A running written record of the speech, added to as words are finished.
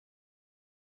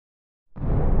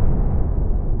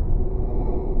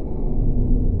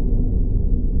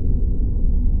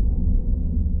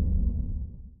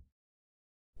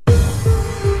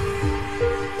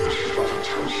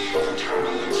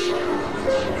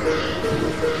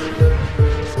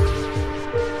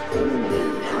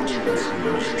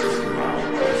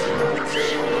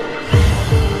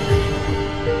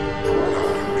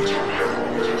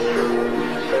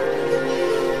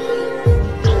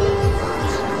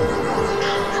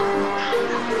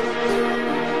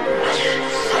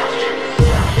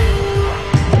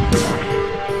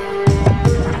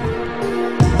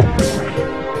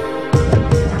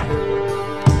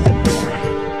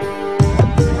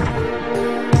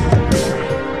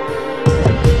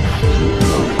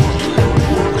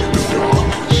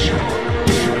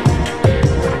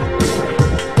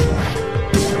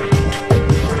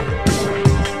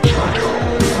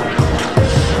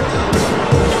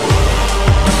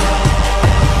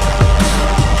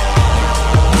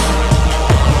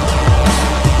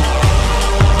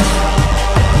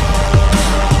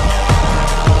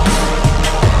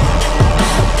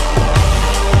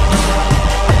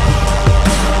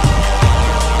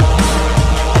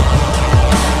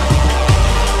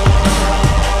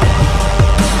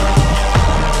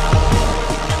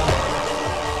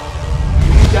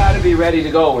ready to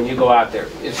go when you go out there.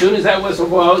 As soon as that whistle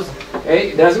blows,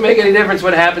 hey, it doesn't make any difference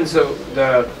what happens to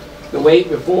the weight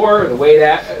before, or the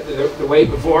weight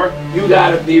before. You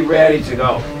got to be ready to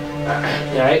go.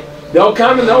 Right? They'll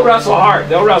come and they'll wrestle hard.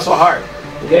 They'll wrestle hard.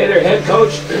 Okay, their head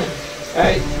coach,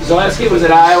 right? Zaleski was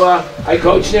at Iowa. I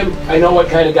coached him. I know what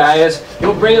kind of guy he is.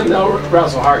 He'll bring him. They'll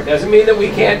wrestle hard. Doesn't mean that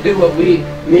we can't do what we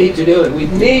need to do, and we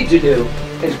need to do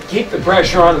is keep the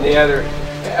pressure on the other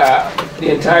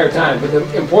the entire time. But the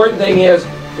important thing is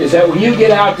that when you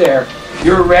get out there,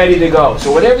 you're ready to go.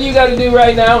 So whatever you got to do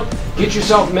right now, get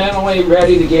yourself mentally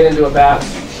ready to get into a battle.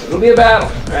 It'll be a battle,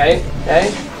 right?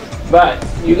 Okay? But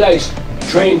you guys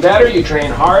train better, you train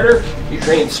harder, you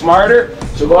train smarter.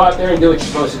 So go out there and do what you're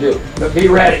supposed to do. But be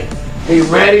ready. Be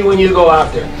ready when you go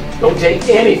out there. Don't take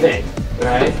anything,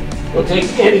 right? Don't take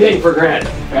anything for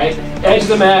granted, right? Edge of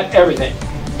the mat, everything.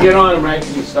 Get on them right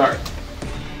from the start.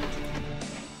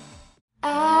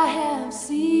 I have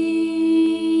seen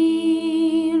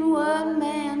what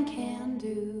man can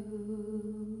do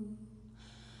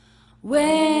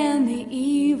when the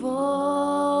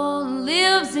evil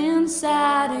lives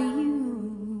inside of you.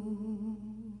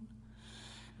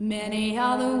 Many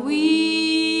are the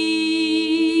weak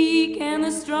and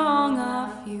the strong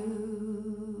are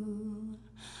few,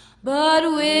 but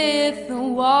with the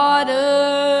water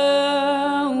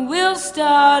we'll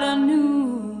start anew.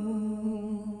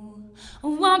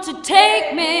 Won't you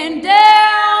take me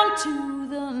down to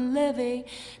the levee,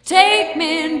 take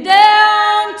me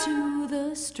down to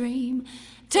the stream,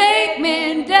 take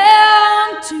me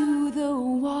down to the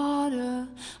water.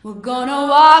 We're gonna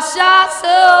wash our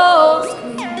souls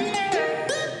clean.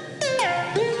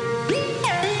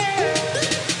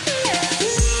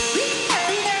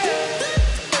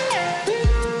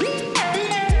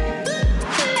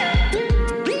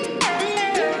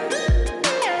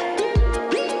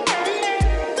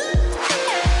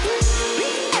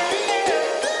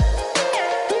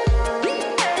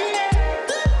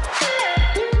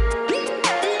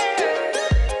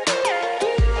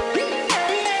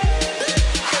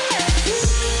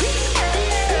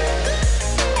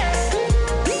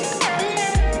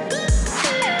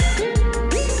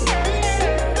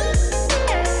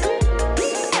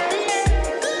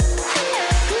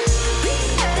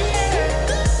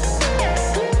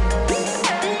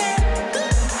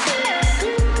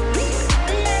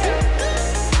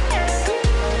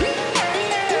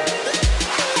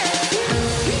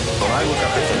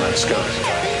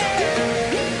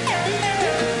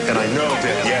 And I know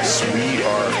that, yes, we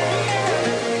are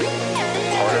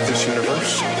part of this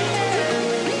universe.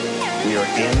 We are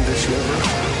in this universe.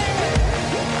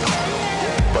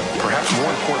 But perhaps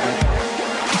more important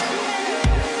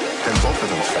than both of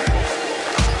those factors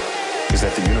is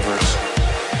that the universe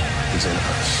is in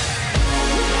us.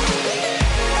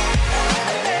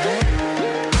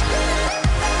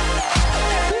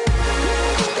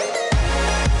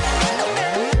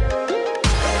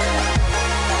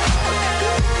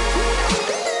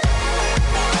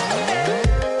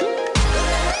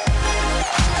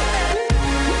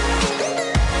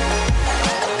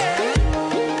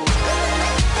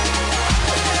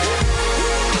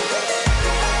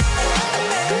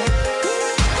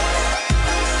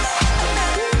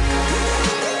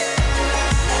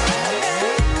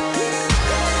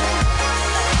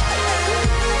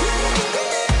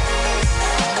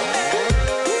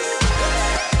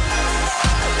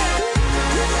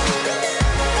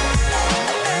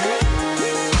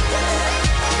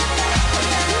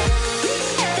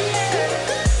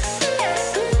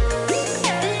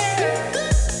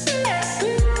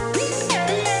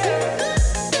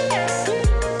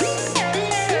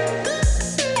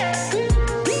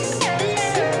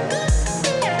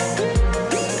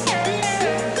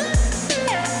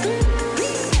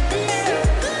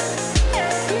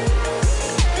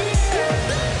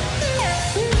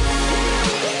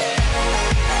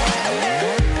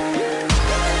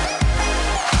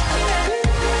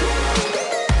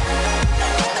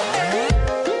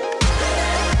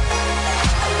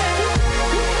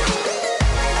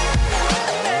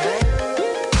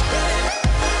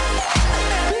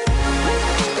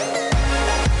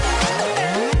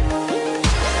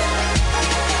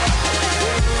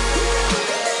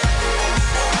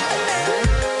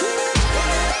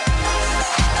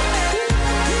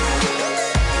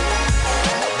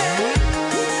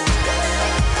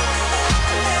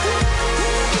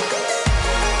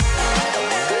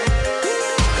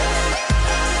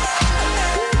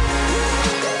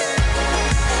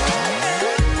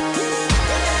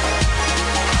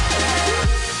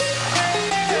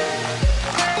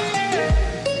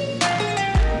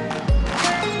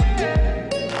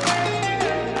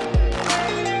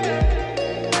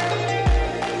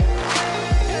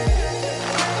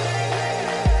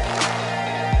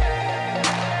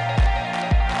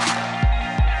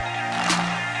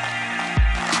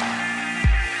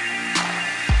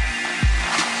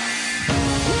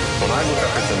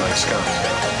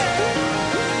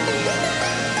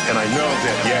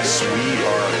 that, yes, we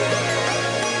are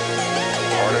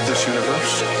part of this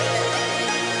universe.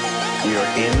 We are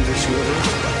in this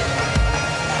universe.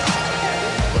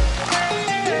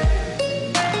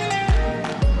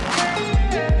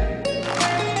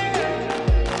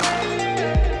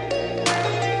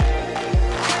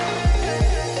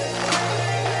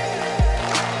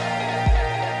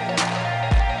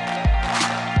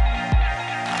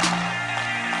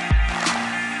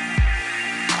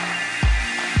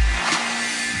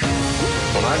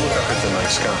 When I look up at the night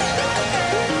sky,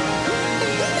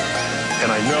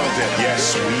 and I know that,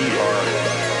 yes, we are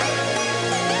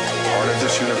part of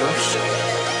this universe.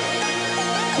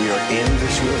 We are in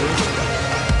this universe.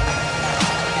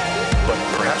 But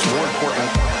perhaps more important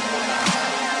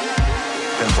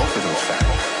than both of those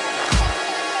facts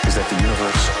is that the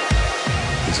universe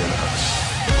is in us.